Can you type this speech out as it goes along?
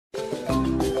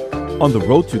On the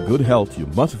road to good health, you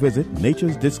must visit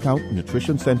Nature's Discount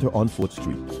Nutrition Center on 4th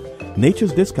Street.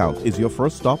 Nature's Discount is your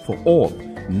first stop for all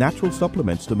natural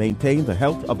supplements to maintain the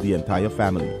health of the entire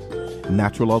family.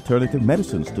 Natural alternative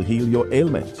medicines to heal your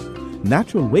ailments.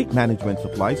 Natural weight management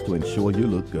supplies to ensure you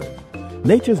look good.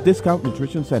 Nature's Discount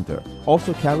Nutrition Center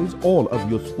also carries all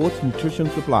of your sports nutrition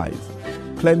supplies,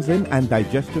 cleansing and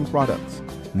digestion products,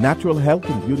 natural health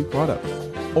and beauty products,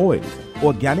 oils,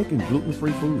 organic and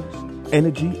gluten-free foods,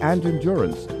 energy and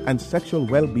endurance, and sexual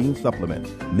well-being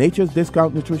supplements. Nature's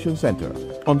Discount Nutrition Center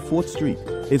on 4th Street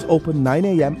is open 9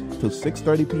 a.m. to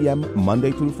 6:30 p.m.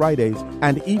 Monday through Fridays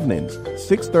and evenings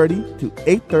 6:30 to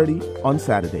 8:30 on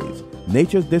Saturdays.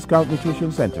 Nature's Discount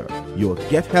Nutrition Center. You'll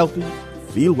get healthy,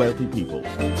 feel wealthy people.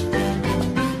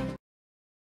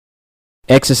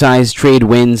 Exercise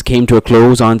Tradewinds came to a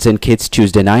close on St. Kitts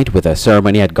Tuesday night with a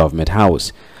ceremony at Government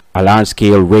House. A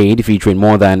large-scale raid featuring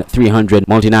more than 300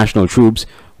 multinational troops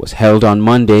was held on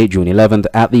Monday, June 11th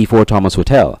at the Fort Thomas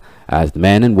Hotel, as the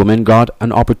men and women got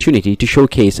an opportunity to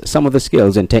showcase some of the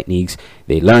skills and techniques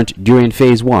they learnt during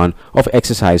Phase 1 of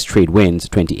Exercise Tradewinds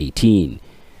 2018.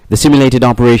 The simulated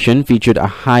operation featured a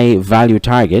high-value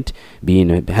target being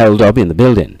held up in the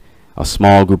building. A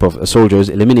small group of soldiers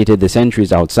eliminated the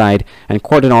sentries outside and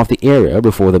cordoned off the area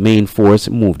before the main force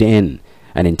moved in.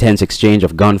 An intense exchange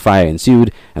of gunfire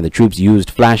ensued, and the troops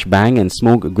used flashbang and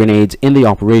smoke grenades in the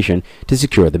operation to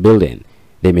secure the building.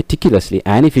 They meticulously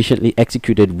and efficiently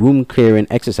executed room-clearing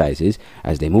exercises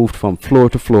as they moved from floor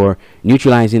to floor,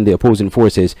 neutralizing the opposing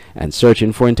forces and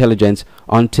searching for intelligence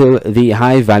until the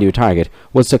high-value target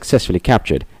was successfully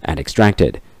captured and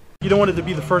extracted. You don't want it to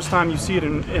be the first time you see it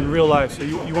in real life, so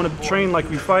you want to train like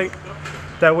we fight.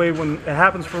 That way when it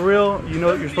happens for real, you know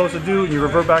what you're supposed to do and you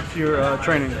revert back to your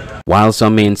training. While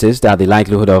some may insist that the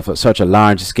likelihood of such a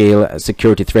large-scale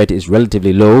security threat is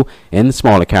relatively low in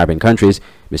smaller Caribbean countries,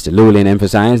 Mr. Llewellyn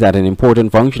emphasized that an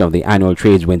important function of the annual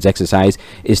Tradewinds exercise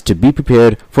is to be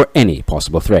prepared for any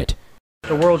possible threat.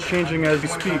 The world's changing as we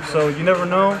speak, so you never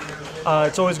know.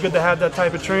 It's always good to have that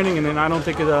type of training, and then I don't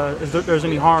think there's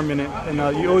any harm in it. And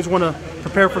you always want to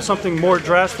prepare for something more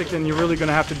drastic than you're really going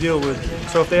to have to deal with.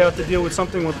 So if they have to deal with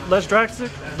something less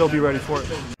drastic, they'll be ready for it.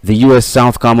 The U.S.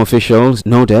 Southcom officials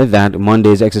noted that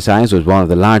Monday's exercise was one of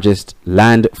the largest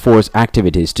land force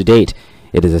activities to date.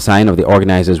 It is a sign of the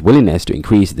organizers' willingness to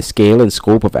increase the scale and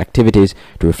scope of activities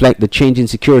to reflect the changing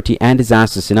security and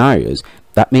disaster scenarios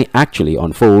that may actually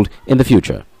unfold in the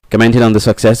future. Commenting on the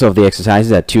success of the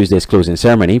exercises at Tuesday's closing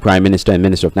ceremony, Prime Minister and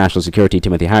Minister of National Security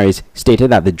Timothy Harris stated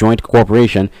that the joint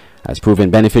cooperation has proven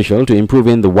beneficial to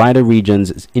improving the wider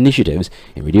region's initiatives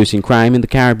in reducing crime in the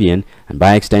Caribbean and,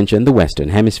 by extension, the Western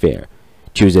Hemisphere.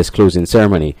 Tuesday's closing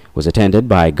ceremony was attended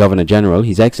by Governor-General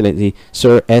His Excellency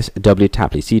Sir S.W.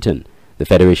 Tapley Seaton, the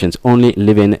Federation's only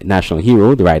living national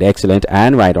hero, the Right Excellent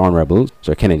and Right Honorable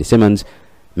Sir Kennedy Simmons,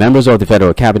 members of the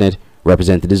Federal Cabinet,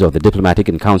 representatives of the Diplomatic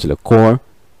and Consular Corps,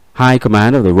 High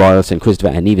Command of the Royal St.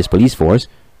 Christopher and Nevis Police Force,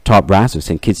 top brass of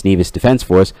St. Kitts Nevis Defence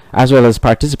Force, as well as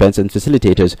participants and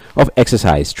facilitators of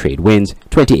Exercise Tradewinds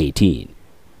 2018.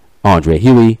 Andre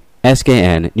Huey,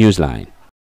 SKN Newsline.